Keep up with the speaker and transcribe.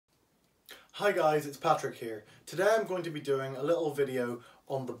Hi guys, it's Patrick here. Today I'm going to be doing a little video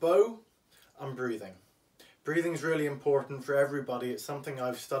on the bow and breathing. Breathing is really important for everybody. It's something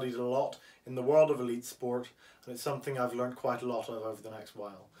I've studied a lot in the world of elite sport, and it's something I've learned quite a lot of over the next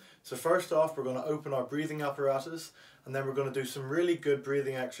while. So first off, we're going to open our breathing apparatus, and then we're going to do some really good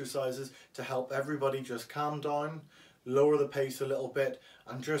breathing exercises to help everybody just calm down, lower the pace a little bit,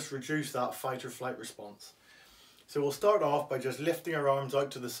 and just reduce that fight or flight response. So we'll start off by just lifting our arms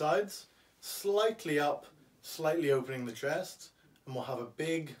out to the sides, slightly up, slightly opening the chest, and we'll have a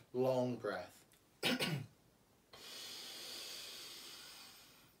big, long breath. And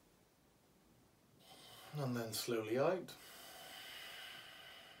then slowly out.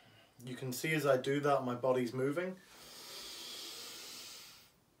 You can see as I do that my body's moving.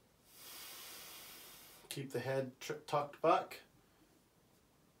 Keep the head tucked back.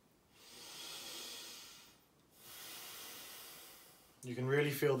 You can really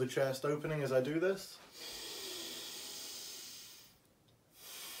feel the chest opening as I do this.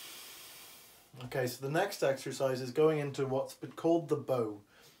 Okay, so the next exercise is going into what's been called the bow.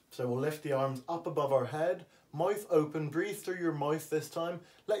 So we'll lift the arms up above our head, mouth open, breathe through your mouth this time.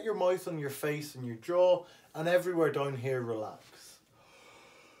 Let your mouth and your face and your jaw and everywhere down here relax.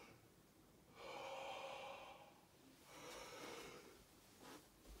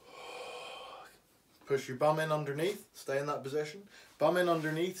 Push your bum in underneath, stay in that position. Bum in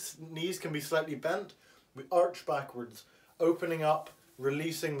underneath, knees can be slightly bent. We arch backwards, opening up,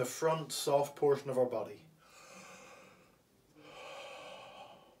 releasing the front soft portion of our body.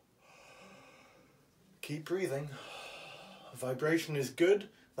 Keep breathing. Vibration is good,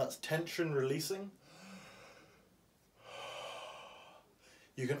 that's tension releasing.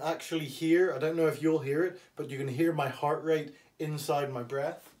 You can actually hear, I don't know if you'll hear it, but you can hear my heart rate inside my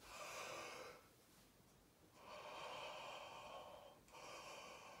breath.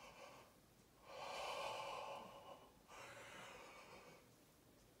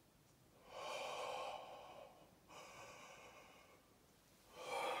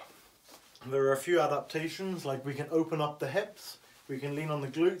 There are a few adaptations, like we can open up the hips, we can lean on the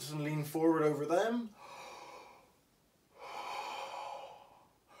glutes and lean forward over them.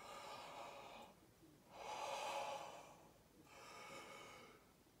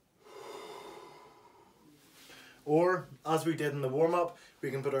 Or, as we did in the warm-up, we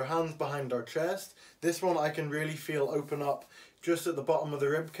can put our hands behind our chest. This one I can really feel open up just at the bottom of the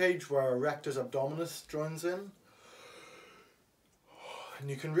rib cage where our rectus abdominis joins in. And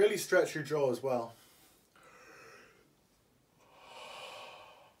you can really stretch your jaw as well.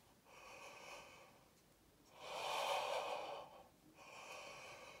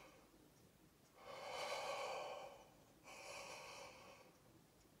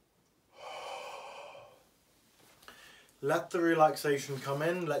 Let the relaxation come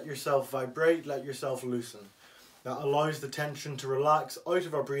in, let yourself vibrate, let yourself loosen. That allows the tension to relax out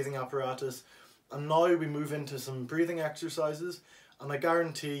of our breathing apparatus. And now we move into some breathing exercises, and I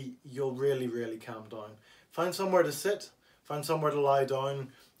guarantee you'll really calm down. Find somewhere to sit, find somewhere to lie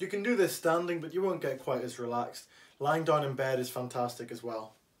down. You can do this standing, but you won't get quite as relaxed. Lying down in bed is fantastic as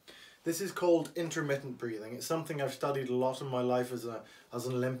well. This is called intermittent breathing. It's something I've studied a lot in my life as an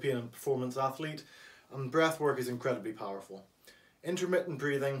Olympian and performance athlete, and breath work is incredibly powerful. Intermittent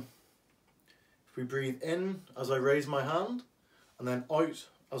breathing, if we breathe in as I raise my hand, and then out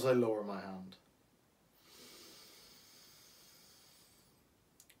as I lower my hand.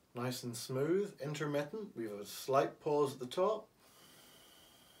 Nice and smooth, intermittent. We have a slight pause at the top.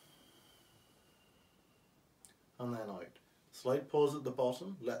 And then out. Slight pause at the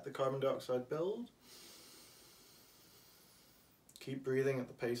bottom. Let the carbon dioxide build. Keep breathing at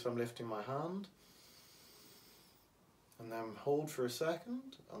the pace I'm lifting my hand. And then hold for a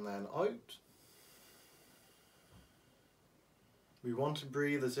second. And then out. We want to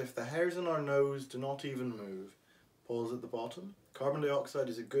breathe as if the hairs in our nose do not even move. Pause at the bottom. Carbon dioxide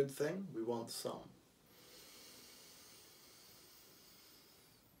is a good thing, we want some.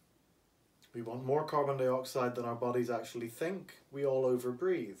 We want more carbon dioxide than our bodies actually think. We all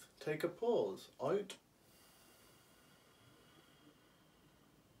overbreathe. Take a pause. Out.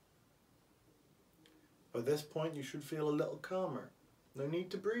 By this point you should feel a little calmer. No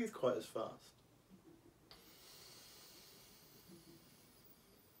need to breathe quite as fast.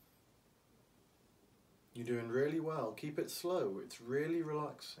 You're doing really well. Keep it slow. It's really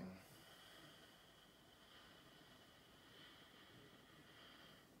relaxing.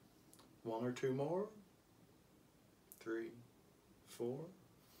 One or two more. 3, 4.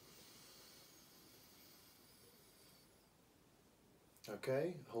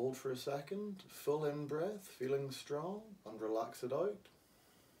 Okay, hold for a second. Full in breath, feeling strong, and relax it out.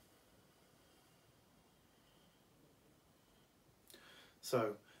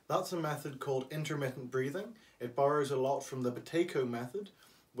 So that's a method called intermittent breathing. It borrows a lot from the Buteyko method,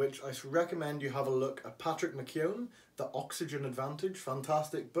 which I recommend you have a look at Patrick Huston, The Oxygen Advantage.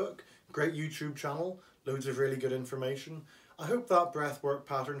 Fantastic book, great YouTube channel, loads of really good information. I hope that breathwork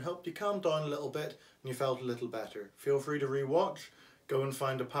pattern helped you calm down a little bit and you felt a little better. Feel free to rewatch, go and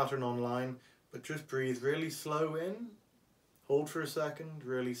find a pattern online, but just breathe really slow in, hold for a second,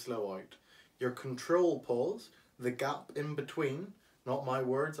 really slow out. Your control pause, the gap in between, not my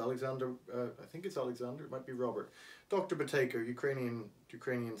words, Alexander, I think it's Alexander, it might be Robert. Dr. Buteyko,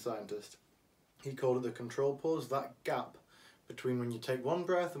 Ukrainian scientist, he called it the control pause, that gap between when you take one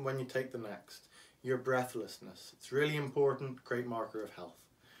breath and when you take the next. Your breathlessness. It's really important, great marker of health.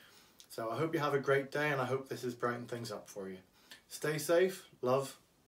 So I hope you have a great day and I hope this has brightened things up for you. Stay safe, love,